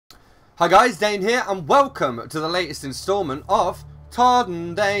Hi guys, Dane here, and welcome to the latest installment of Todd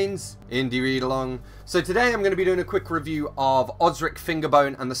and Dane's Indie Read Along. So today I'm going to be doing a quick review of Osric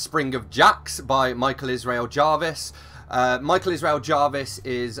Fingerbone and the Spring of Jacks by Michael Israel Jarvis. Michael Israel Jarvis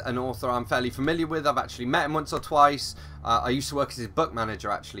is an author I'm fairly familiar with. I've actually met him once or twice. I used to work as his book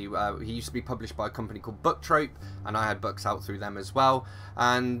manager actually. He used to be published by a company called Book Trope, and I had books out through them as well.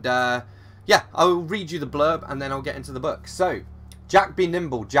 And yeah, I'll read you the blurb and then I'll get into the book. So, Jack be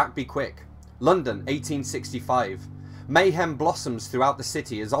nimble, Jack be quick. London, 1865. Mayhem blossoms throughout the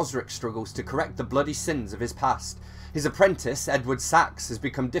city as Osric struggles to correct the bloody sins of his past. His apprentice, Edward Sachs, has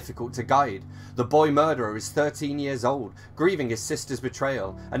become difficult to guide. The boy murderer is 13 years old, grieving his sister's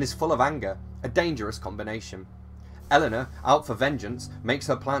betrayal, and is full of anger, a dangerous combination. Eleanor, out for vengeance, makes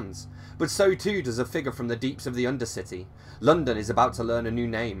her plans, but so too does a figure from the deeps of the Undercity. London is about to learn a new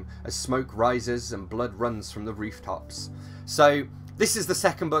name, as smoke rises and blood runs from the rooftops. So, this is the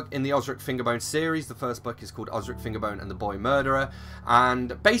second book in the Osric Fingerbone series. The first book is called Osric Fingerbone and the Boy Murderer,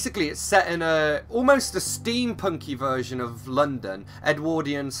 and basically it's set in almost a steampunky version of London,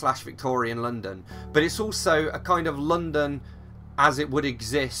 Edwardian / Victorian London, but it's also a kind of London as it would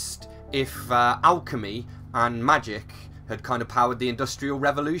exist if alchemy and magic had kind of powered the Industrial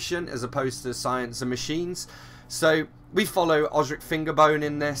Revolution as opposed to science and machines. So we follow Osric Fingerbone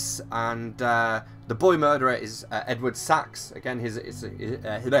in this, and the boy murderer is Edward Sachs. Again,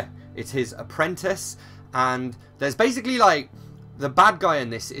 it's his apprentice, and there's basically like the bad guy in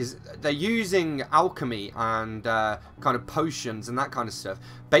this is they're using alchemy and kind of potions and that kind of stuff,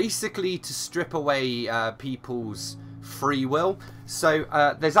 basically to strip away people's free will. So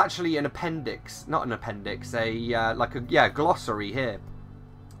there's actually an appendix, not an appendix, a glossary here.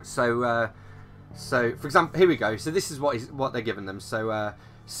 So for example, here we go. So this is what they're giving them. So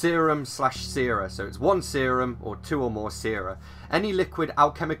serum / sera. So it's one serum or two or more sera. Any liquid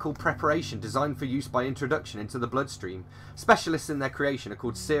alchemical preparation designed for use by introduction into the bloodstream. Specialists in their creation are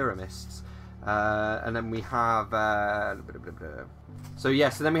called ceramists. And then we have so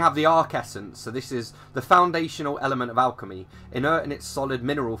then we have the arc essence. So this is the foundational element of alchemy. Inert in its solid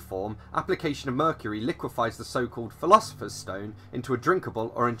mineral form, application of mercury liquefies the so-called philosopher's stone into a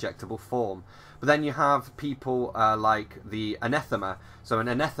drinkable or injectable form. But then you have people like the anathema. So an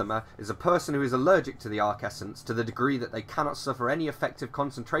anathema is a person who is allergic to the arc essence to the degree that they cannot suffer any effective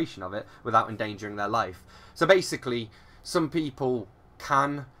concentration of it without endangering their life. So basically, some people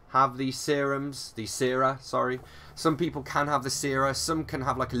can have these serums, some people can have the sera, some can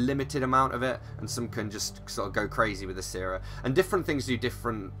have like a limited amount of it, and some can just sort of go crazy with the sera. And different things do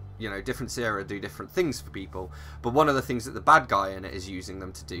different, different sera do different things for people. But one of the things that the bad guy in it is using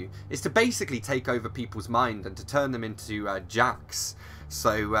them to do is to basically take over people's mind and to turn them into jacks.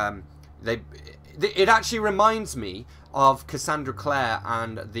 So it actually reminds me of Cassandra Clare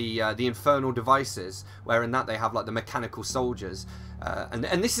and the Infernal Devices, where in that they have like the mechanical soldiers.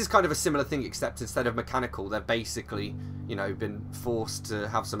 And this is kind of a similar thing, except instead of mechanical, they've basically, been forced to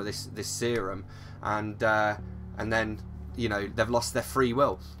have some of this serum, and then, they've lost their free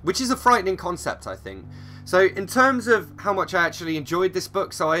will, which is a frightening concept, I think. So in terms of how much I actually enjoyed this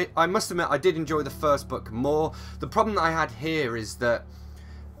book, so I must admit I did enjoy the first book more. The problem that I had here is that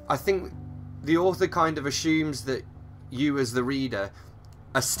I think the author kind of assumes that you as the reader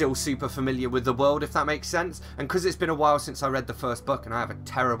are still super familiar with the world, if that makes sense. And because it's been a while since I read the first book and I have a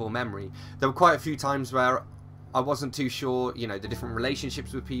terrible memory, there were quite a few times where I wasn't too sure, the different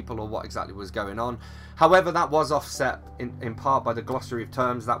relationships with people or what exactly was going on. However, that was offset in part by the glossary of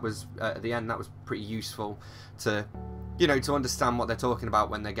terms. That was, at the end, that was pretty useful to, to understand what they're talking about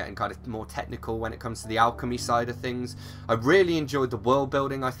when they're getting kind of more technical when it comes to the alchemy side of things. I really enjoyed the world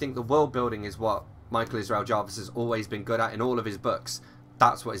building. I think the world building is what Michael Israel Jarvis has always been good at in all of his books.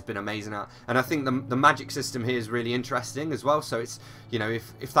 That's what he's been amazing at. And I think the magic system here is really interesting as well. So it's,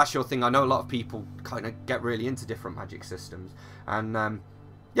 if that's your thing, I know a lot of people kind of get really into different magic systems. And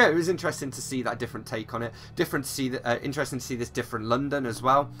yeah, it was interesting to see that different take on it. Interesting to see this different London as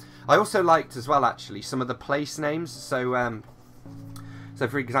well. I also liked as well, actually, some of the place names. So, so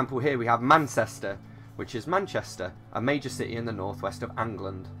for example, here we have Manchester, which is Manchester, a major city in the northwest of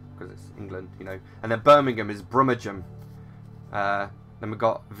England, because it's England, And then Birmingham is Brummagem. Then we've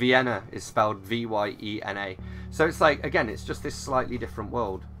got Vienna is spelled V-Y-E-N-A. So it's like, again, it's just this slightly different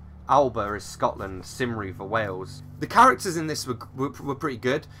world. Alba is Scotland, Cymru for Wales. The characters in this were pretty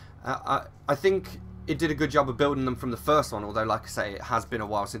good. I think it did a good job of building them from the first one, although, like I say, it has been a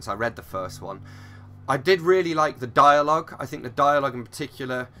while since I read the first one. I did really like the dialogue. I think the dialogue in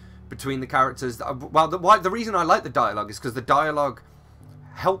particular between the characters... Well, the reason I like the dialogue is because the dialogue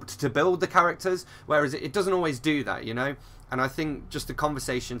helped to build the characters, whereas it doesn't always do that, you know. And I think just the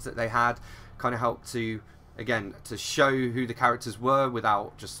conversations that they had kind of helped to, again, to show who the characters were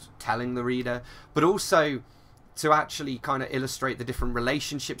without just telling the reader, but also to actually kind of illustrate the different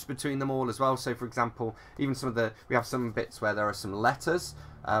relationships between them all as well. So for example, even we have some bits where there are some letters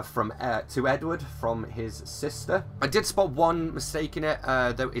to Edward from his sister. I did spot one mistake in it,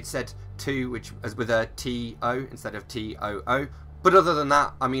 though it said to, which was with a T-O instead of T-O-O. But other than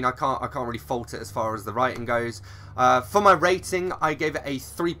that, I mean, I can't really fault it as far as the writing goes. For my rating, I gave it a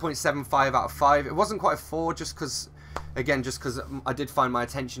 3.75 out of 5. It wasn't quite a 4, just because I did find my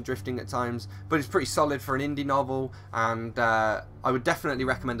attention drifting at times. But it's pretty solid for an indie novel, and I would definitely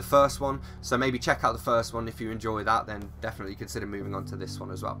recommend the first one. So maybe check out the first one. If you enjoy that, then definitely consider moving on to this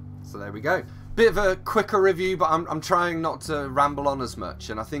one as well. So there we go. Bit of a quicker review, but I'm trying not to ramble on as much,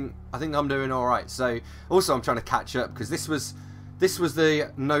 and I think I'm doing all right. So also I'm trying to catch up, because this was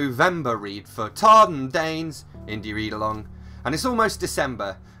the November read for Dane's Indie Read Along, and it's almost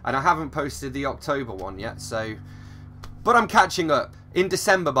December, and I haven't posted the October one yet, so, but I'm catching up. In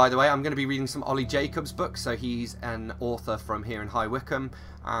December, by the way, I'm going to be reading some Ollie Jacobs books, so he's an author from here in High Wycombe,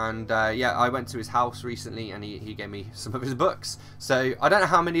 and yeah, I went to his house recently, and he gave me some of his books, so I don't know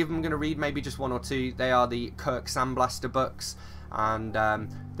how many of them I'm going to read, maybe just 1 or 2. They are the Kirk Sandblaster books, and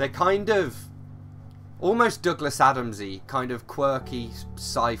they're kind of almost Douglas Adams-y, kind of quirky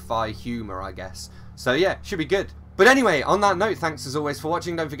sci-fi humour, I guess. So yeah, should be good. But anyway, on that note, thanks as always for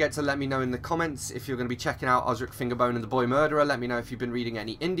watching. Don't forget to let me know in the comments if you're going to be checking out Osric Fingerbone and the Boy Murderer. Let me know if you've been reading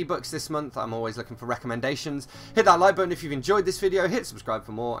any indie books this month. I'm always looking for recommendations. Hit that like button if you've enjoyed this video. Hit subscribe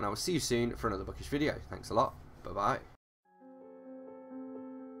for more, and I will see you soon for another bookish video. Thanks a lot. Bye-bye.